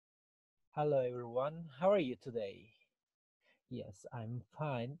Hello everyone, how are you today? Yes, I'm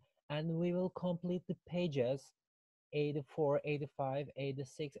fine, and we will complete the pages 84, 85,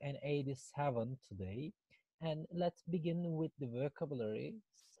 86, and 87 today. And let's begin with the vocabulary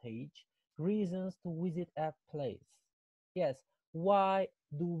stage reasons to visit a place. Yes, why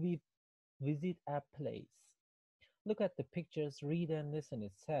do we visit a place? Look at the pictures, read and listen.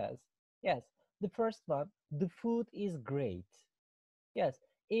 It says, yes, the first one, the food is great. Yes,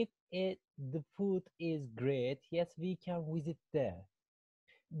 if the food is great, yes, we can visit there.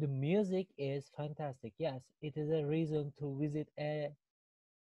 The music is fantastic. Yes, it is a reason to visit a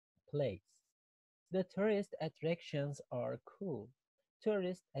place. The tourist attractions are cool.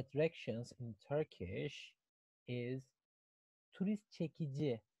 Tourist attractions in Turkish is turist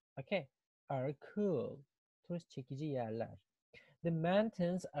çekici. Okay, are cool. Turist çekici yerler. The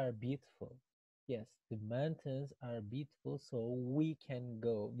mountains are beautiful. Yes, the mountains are beautiful, so we can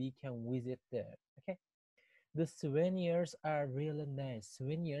go, we can visit there. Okay. The souvenirs are really nice.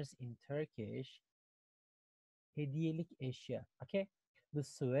 Souvenirs in Turkish, hediyelik eşya. Okay. The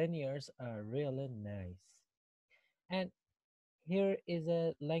souvenirs are really nice. And here is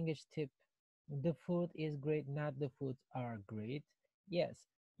a language tip. The food is great, not the foods are great. Yes,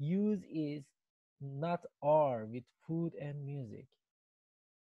 use is not are with food and music.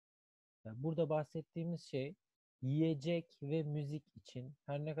 Burada bahsettiğimiz şey yiyecek ve müzik için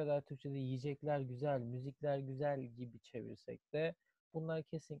her ne kadar Türkçe'de yiyecekler güzel, müzikler güzel gibi çevirsek de bunlar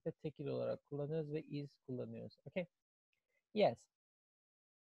kesinlikle tekil olarak kullanıyoruz ve is kullanıyoruz. Okay? Yes,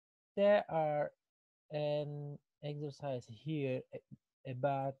 there are an exercise here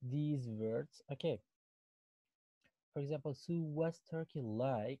about these words. Okay. For example, so what's Turkey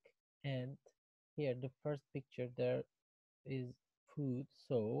like? And here the first picture there is food.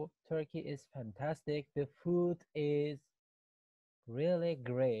 So Turkey is fantastic. The food is really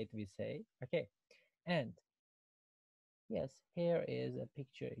great, we say. Okay. And yes, here is a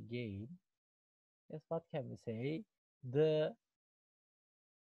picture again. Yes, what can we say? The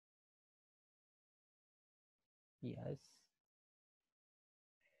yes.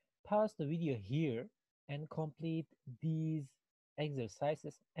 Pause the video here and complete these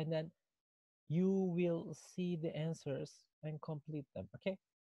exercises, and then you will see the answers and complete them. Okay.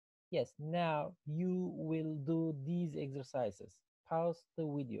 Yes, now you will do these exercises. Pause the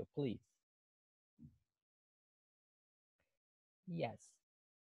video, please. Yes,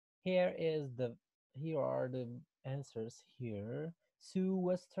 here is the here are the answers here. So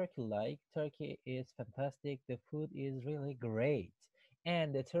what's Turkey like? Turkey is fantastic. The food is really great.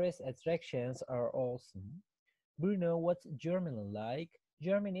 And the tourist attractions are awesome. Bruno, what's Germany like?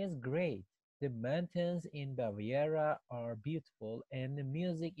 Germany is great. The mountains in Bavaria are beautiful and the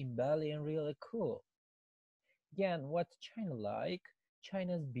music in Berlin really cool. Again, what's China like?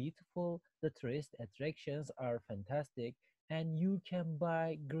 China's beautiful, the tourist attractions are fantastic, and you can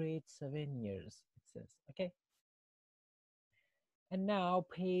buy great souvenirs, it says. Okay. And now,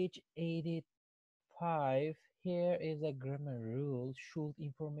 page 85. Here is a grammar rule, should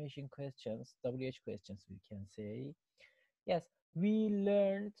information questions, WH questions, we can say. Yes, we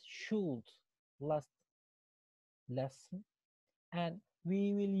learned should last lesson, and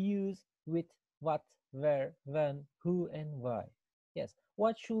we will use with what, where, when, who, and why. Yes,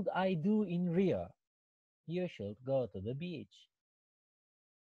 what should I do in Rio? You should go to the beach.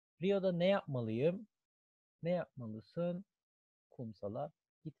 Rio'da ne yapmalıyım? Ne yapmalısın? Kumsala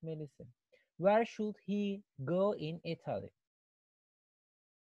gitmelisin. Where should he go in Italy?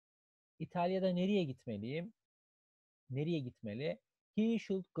 İtalya'da nereye gitmeliyim? Nereye gitmeli? He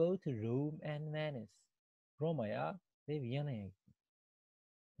should go to Rome and Venice. Roma'ya ve Viyana'ya gitmeli.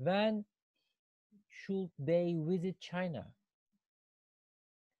 When should they visit China?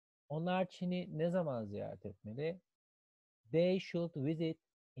 Onlar Çin'i ne zaman ziyaret etmeli? They should visit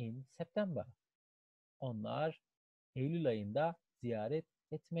in September. Onlar Eylül ayında ziyaret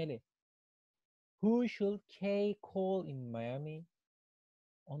etmeli. Who should Kay call in Miami?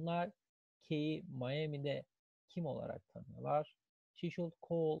 Onlar Kay'i Miami'de kim olarak tanıyorlar? She should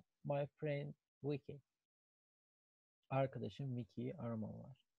call my friend Vicky. Arkadaşım Vicky'yi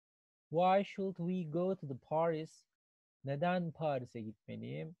aramalılar. Why should we go to the Paris? Neden Paris'e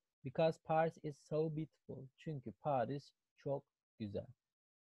gitmeliyim? Because Paris is so beautiful. Çünkü Paris çok güzel.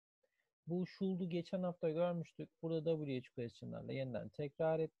 Bu should'u geçen hafta görmüştük. Burada WH question'larla yeniden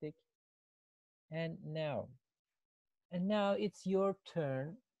tekrar ettik. And now, it's your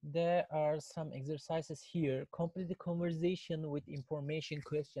turn. There are some exercises here. Complete the conversation with information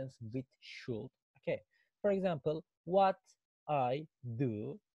questions with should. Okay. For example, what I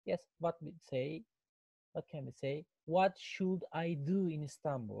do. Yes, what we say. What can we say? What should I do in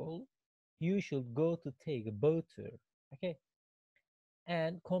Istanbul? you should go to take a boat tour. Okay,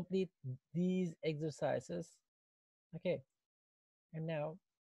 and complete these exercises. Okay, and now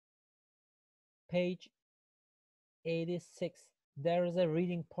page 86. There is a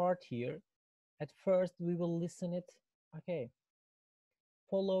reading part here. At first, we will listen it. Okay,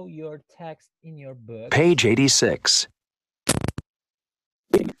 follow your text in your books. Page 86.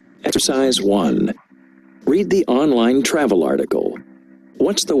 Exercise 1. Read the online travel article.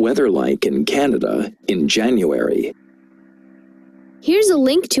 What's the weather like in Canada in January? Here's a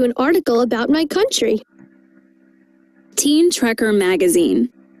link to an article about my country. Teen Trekker magazine.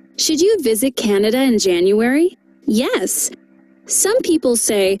 Should you visit Canada in January? Yes. Some people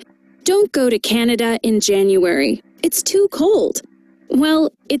say, don't go to Canada in January. It's too cold.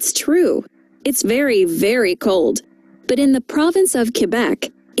 Well, it's true. It's very, very cold. But in the province of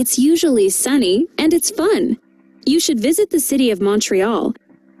Quebec, it's usually sunny and it's fun. You should visit the city of Montreal.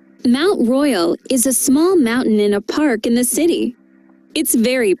 Mount Royal is a small mountain in a park in the city. It's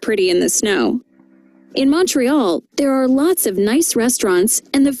very pretty in the snow. In Montreal, there are lots of nice restaurants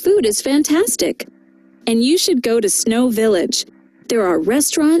and the food is fantastic. And you should go to Snow Village. There are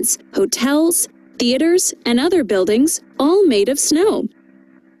restaurants, hotels, theaters, and other buildings, all made of snow.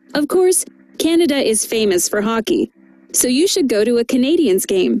 Of course, Canada is famous for hockey, so you should go to a Canadiens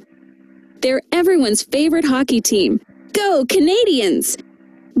game. They're everyone's favorite hockey team. Go Canadiens!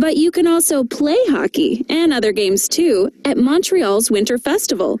 But you can also play hockey and other games too at Montreal's Winter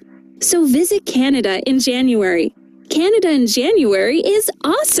Festival. So visit Canada in January. Canada in January is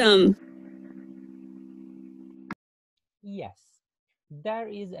awesome! Yes, there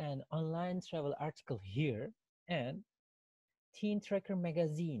is an online travel article here and Teen Trekker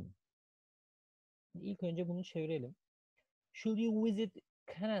magazine. İlk önce bunu çevirelim. Should you visit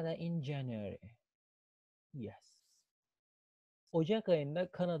Canada in January? Yes. Ocak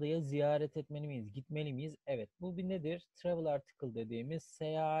ayında Kanada'ya ziyaret etmeli miyiz, gitmeli miyiz? Evet, bu bir nedir? Travel article dediğimiz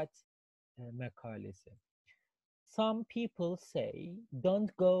seyahat makalesi. Some people say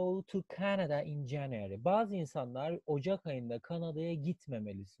don't go to Canada in January. Bazı insanlar Ocak ayında Kanada'ya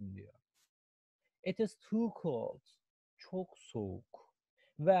gitmemelisin diyor. It is too cold. Çok soğuk.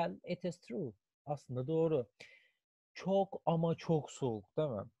 Well, it is true. Aslında doğru. Çok ama çok soğuk, değil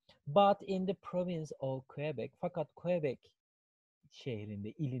mi? But in the province of Quebec, fakat Quebec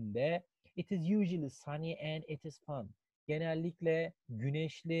şehrinde, ilinde, it is usually sunny and it is fun. Genellikle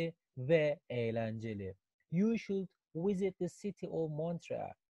güneşli ve eğlenceli. You should visit the city of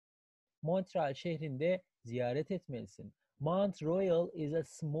Montreal. Montreal şehrinde ziyaret etmelisin. Mount Royal is a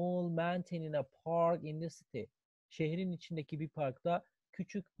small mountain in a park in the city. Şehrin içindeki bir parkta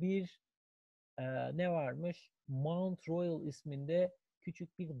küçük bir ne varmış? Mount Royal isminde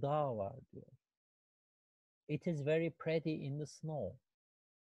küçük bir dağ var diyor. It is very pretty in the snow.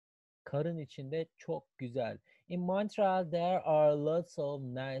 Karın içinde çok güzel. In Montreal there are lots of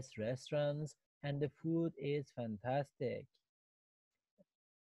nice restaurants and the food is fantastic.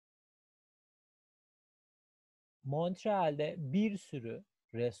 Montreal'de bir sürü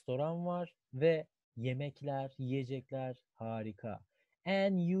restoran var ve yemekler, yiyecekler harika.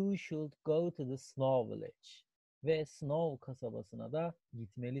 And you should go to the Snow Village. Ve Snow kasabasına da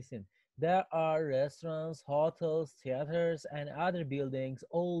gitmelisin. There are restaurants, hotels, theaters and other buildings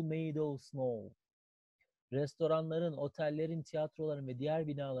all made of snow. Restoranların, otellerin, tiyatroların ve diğer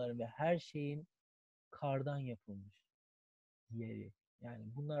binaların ve her şeyin kardan yapılmış yeri. Yani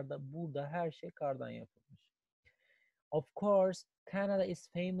burada her şey kardan yapılmış. Of course, Canada is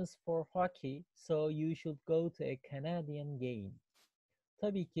famous for hockey, so you should go to a Canadian game.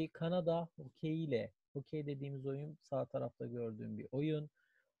 Tabii ki Kanada hokeyiyle, hokey dediğimiz oyun sağ tarafta gördüğüm bir oyun.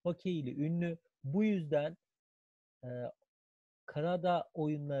 Hokeyiyle ünlü. Bu yüzden Kanada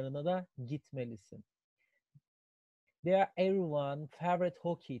oyunlarına da gitmelisin. They are everyone's favorite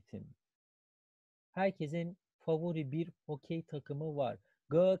hockey team. Herkesin favori bir hokey takımı var.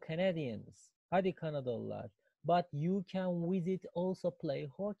 Go Canadiens. Hadi Kanadalılar. But you can visit also play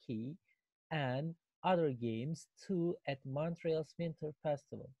hockey and other games too at Montreal's Winter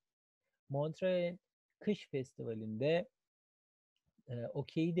Festival. Montreal Kış Festivali'nde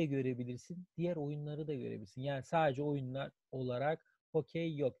hokeyi de görebilirsin, diğer oyunları da görebilirsin. Yani sadece oyunlar olarak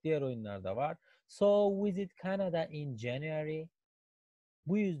hokey yok, diğer oyunlar da var. So visit Canada in January.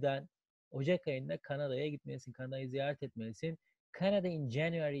 Bu yüzden Ocak ayında Kanada'ya gitmelisin, Kanada'yı ziyaret etmelisin. Canada in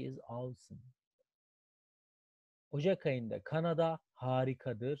January is awesome. Ocak ayında Kanada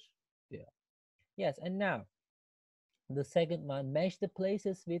harikadır diyor. Yes, and now the second one, match the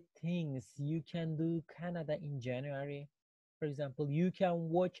places with things you can do Canada in January. For example, you can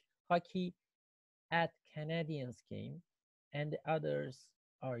watch hockey at Canadiens game and the others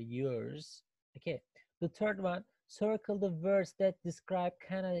are yours. Okay. The third one, circle the words that describe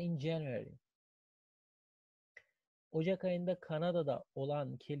Canada in January. Ocak ayında Kanada'da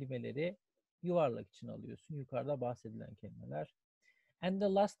olan kelimeleri yuvarlak için alıyorsun. Yukarıda bahsedilen kelimeler. And the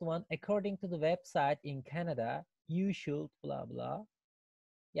last one, according to the website in Canada, you should blah blah.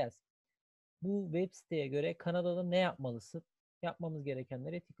 Yes. Bu web siteye göre Kanada'da ne yapmalısın? Yapmamız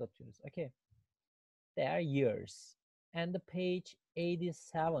gerekenlere tik atıyoruz. Okay. They are yours. And the page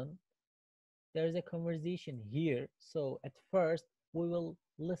 87, there's a conversation here. So at first we will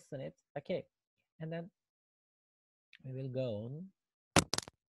listen it. Okay. And then we will go on.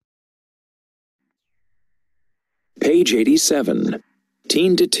 Page 87.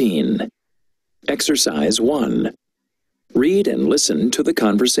 Teen to Teen. Exercise 1. Read and listen to the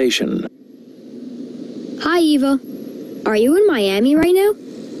conversation. Hi, Eva. Are you in Miami right now?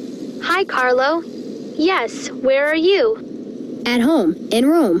 Hi, Carlo. Yes, where are you? At home, in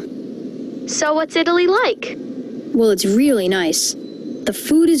Rome. So what's Italy like? Well, it's really nice. The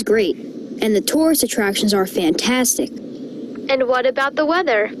food is great, and the tourist attractions are fantastic. And what about the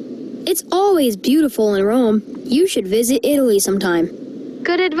weather? It's always beautiful in Rome. You should visit Italy sometime.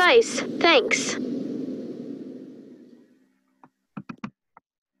 Good advice. Thanks.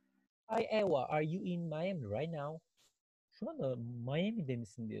 Hi Eva, are you in Miami right now? Şu anda Miami'de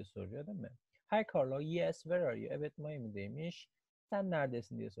misin diye soruyor değil mi? Hi Carlo, yes, where are you? Evet, Miami'deymiş. Sen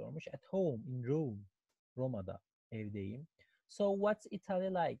neredesin diye sormuş. At home in Rome. Roma'da, evdeyim. So what's Italy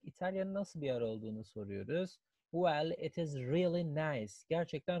like? İtalya'nın nasıl bir yer olduğunu soruyoruz. Well, it is really nice.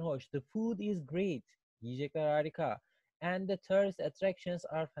 Gerçekten hoş. The food is great. Yiyecekler harika. And the tourist attractions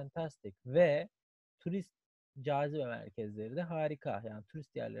are fantastic. Ve turist cazibe merkezleri de harika. Yani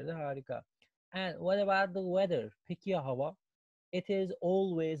turist yerleri de harika. And what about the weather? Peki ya hava? It is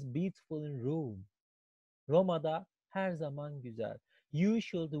always beautiful in Rome. Roma'da her zaman güzel. You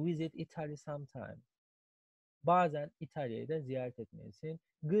should visit Italy sometime. Bazen İtalya'yı da ziyaret etmelisin.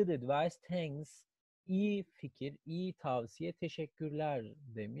 Good advice, thanks. İyi fikir, iyi tavsiye, teşekkürler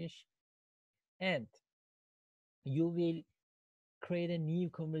demiş. And you will create a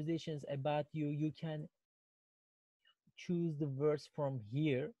new conversations about you. You can choose the words from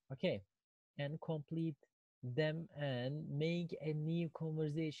here. Okay. And complete them and make a new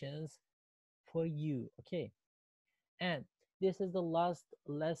conversations for you. Okay. And this is the last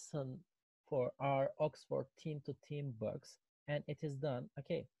lesson for our Oxford Teen to Teen books and it is done.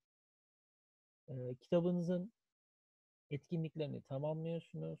 Okay. Kitabınızın etkinliklerini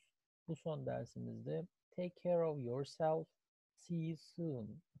tamamlıyorsunuz. Bu son dersimizde. Take care of yourself. See you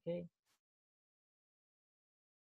soon. Okay.